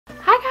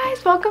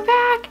guys, welcome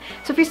back.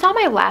 So if you saw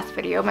my last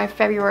video, my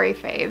February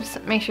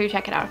faves, make sure you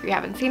check it out if you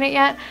haven't seen it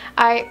yet.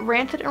 I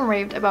ranted and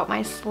raved about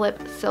my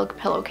Slip silk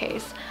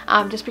pillowcase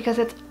just because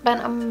it's been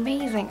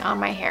amazing on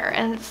my hair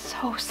and it's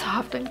so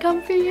soft and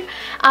comfy.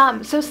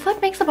 So Slip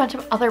makes a bunch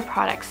of other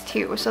products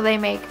too. So they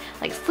make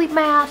like sleep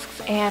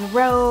masks and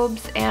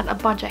robes and a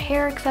bunch of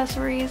hair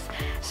accessories.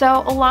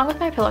 So along with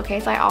my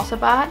pillowcase, I also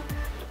bought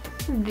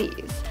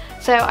these.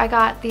 So I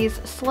got these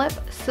Slip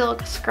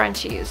silk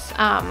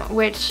scrunchies,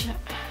 which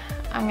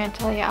I'm going to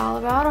tell you all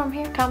about them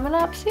here coming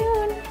up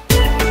soon.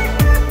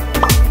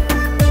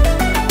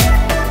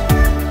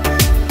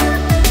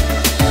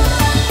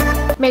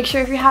 Make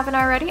sure if you haven't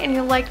already and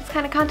you like this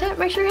kind of content,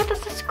 make sure you hit the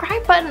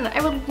subscribe button.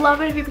 I would love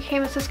it if you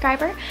became a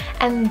subscriber.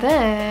 And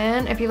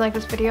then if you like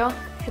this video,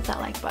 hit that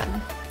like button.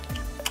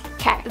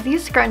 Okay,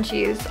 these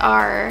scrunchies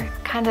are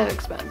kind of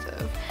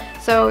expensive.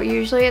 So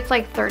usually it's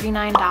like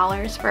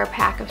 $39 for a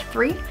pack of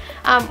 3,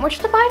 which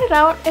divided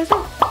out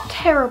isn't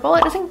terrible.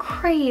 It isn't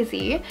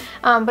crazy,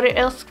 but it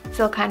is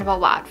still kind of a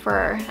lot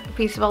for a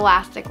piece of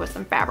elastic with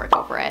some fabric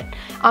over it.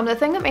 The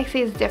thing that makes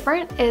these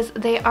different is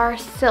they are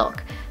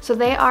silk. So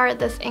they are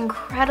this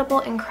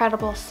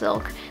incredible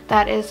silk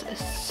that is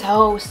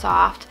so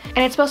soft. And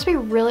it's supposed to be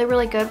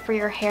really good for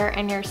your hair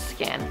and your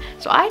skin.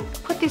 So I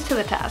put these to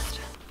the test.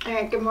 All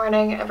right, good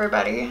morning,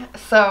 everybody.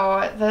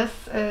 So this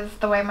is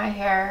the way my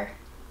hair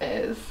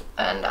is,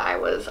 and I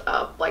was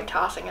up like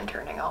tossing and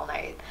turning all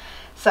night,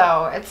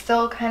 so it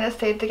still kind of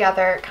stayed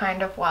together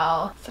kind of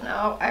well. So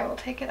now I will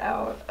take it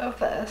out of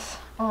this.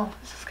 Oh,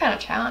 this is kind of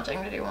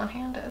challenging to do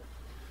one-handed,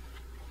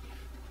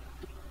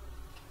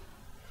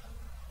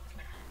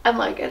 and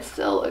like it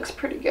still looks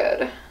pretty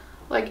good.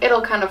 Like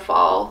it'll kind of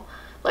fall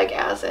like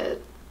as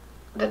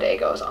the day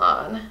goes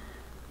on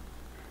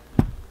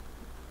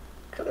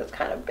because it's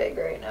kind of big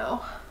right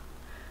now.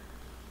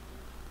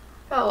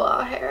 Got a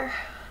lot of hair.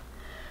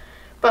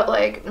 But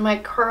like my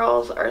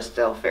curls are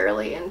still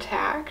fairly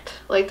intact.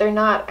 Like they're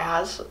not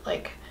as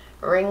like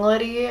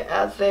ringlety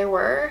as they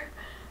were,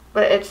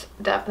 but it's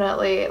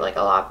definitely like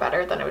a lot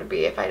better than it would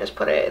be if I just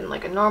put it in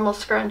like a normal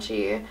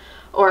scrunchie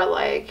or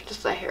like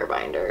just a hair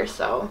binder.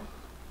 So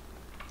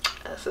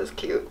this is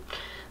cute.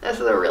 This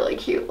is a really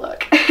cute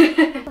look.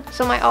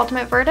 So my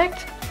ultimate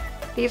verdict,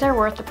 these are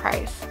worth the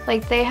price.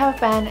 Like they have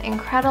been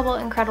incredible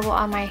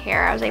on my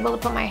hair. I was able to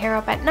put my hair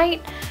up at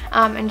night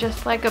and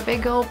just like a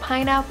big old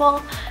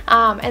pineapple,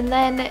 and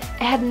then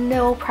I had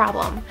no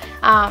problem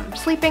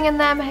sleeping in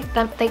them.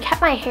 They kept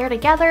my hair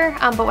together,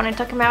 but when I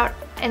took them out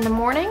in the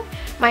morning,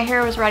 my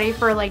hair was ready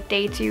for like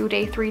day 2,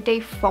 day 3, day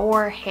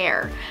 4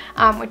 hair,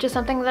 which is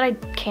something that I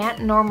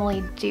can't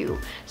normally do.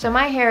 So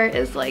my hair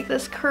is like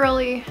this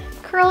curly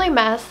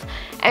mess,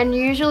 and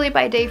usually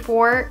by day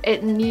 4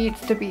 it needs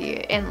to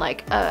be in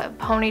like a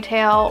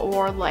ponytail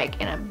or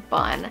like in a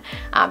bun,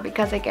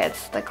 because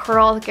the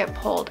curls get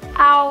pulled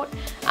out,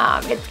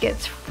 it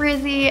gets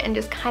frizzy and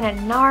just kind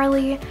of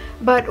gnarly.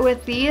 But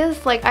with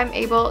these, like I'm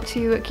able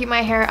to keep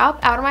my hair up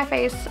out of my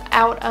face,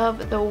 out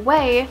of the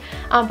way,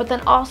 but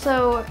then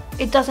also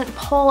it doesn't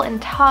pull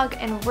and tug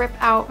and rip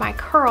out my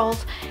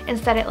curls.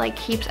 Instead it like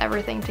keeps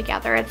everything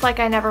together. It's like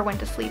I never went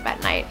to sleep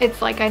at night.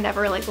 It's like I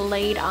never like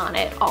laid on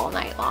it all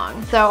night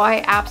long. So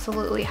I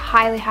absolutely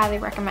highly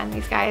recommend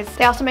these guys.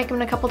 They also make them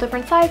in a couple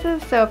different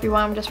sizes, so if you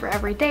want them just for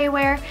everyday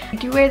wear. I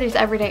do wear these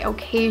every day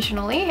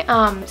occasionally,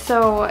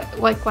 so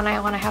like when I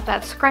want to have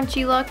that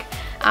scrunchy look,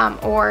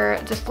 or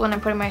just when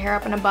I'm putting my hair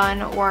up in a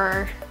bun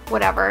or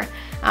whatever.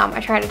 I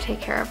try to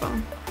take care of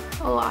them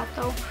a lot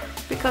though,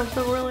 because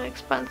they're really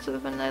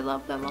expensive and I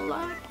love them a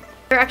lot.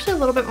 They're actually a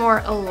little bit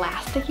more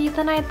elasticy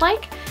than I'd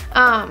like.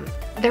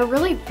 They're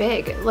really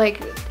big,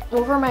 like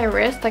over my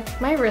wrist. Like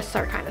my wrists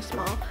are kind of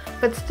small,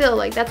 but still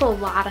like that's a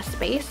lot of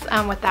space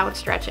without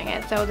stretching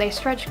it. So they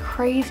stretch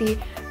crazy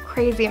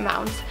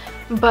amounts,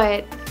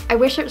 but I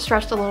wish it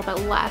stretched a little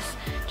bit less,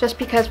 just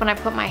because when I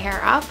put my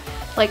hair up,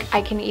 like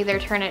I can either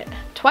turn it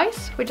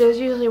twice, which is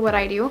usually what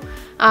I do,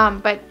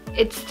 but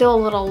it's still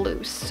a little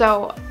loose.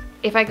 So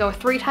if I go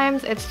 3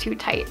 times, it's too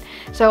tight.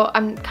 So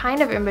I'm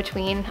kind of in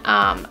between.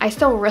 I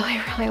still really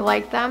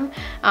like them,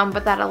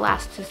 but that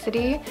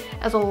elasticity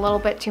is a little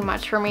bit too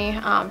much for me,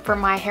 for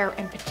my hair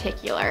in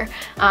particular.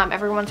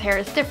 Everyone's hair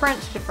is different,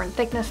 it's different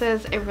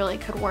thicknesses. It really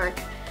could work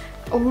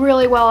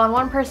really well on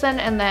one person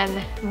and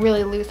then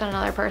really loose on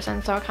another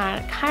person. So it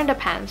kind of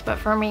depends. But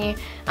for me,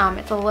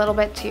 it's a little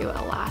bit too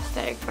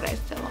elastic, but I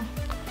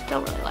still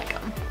really like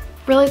them.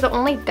 Really the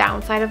only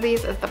downside of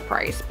these is the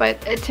price,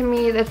 but to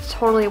me it's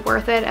totally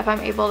worth it if I'm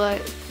able to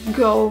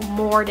go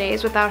more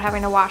days without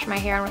having to wash my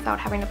hair and without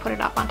having to put it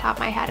up on top of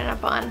my head in a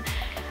bun.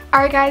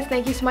 Alright guys,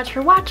 thank you so much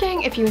for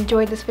watching. If you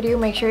enjoyed this video,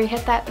 make sure you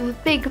hit that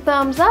big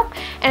thumbs up,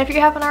 and if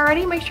you haven't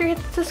already, make sure you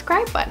hit the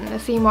subscribe button to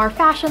see more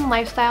fashion,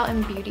 lifestyle,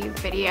 and beauty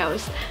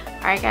videos.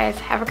 Alright guys,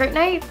 have a great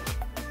night!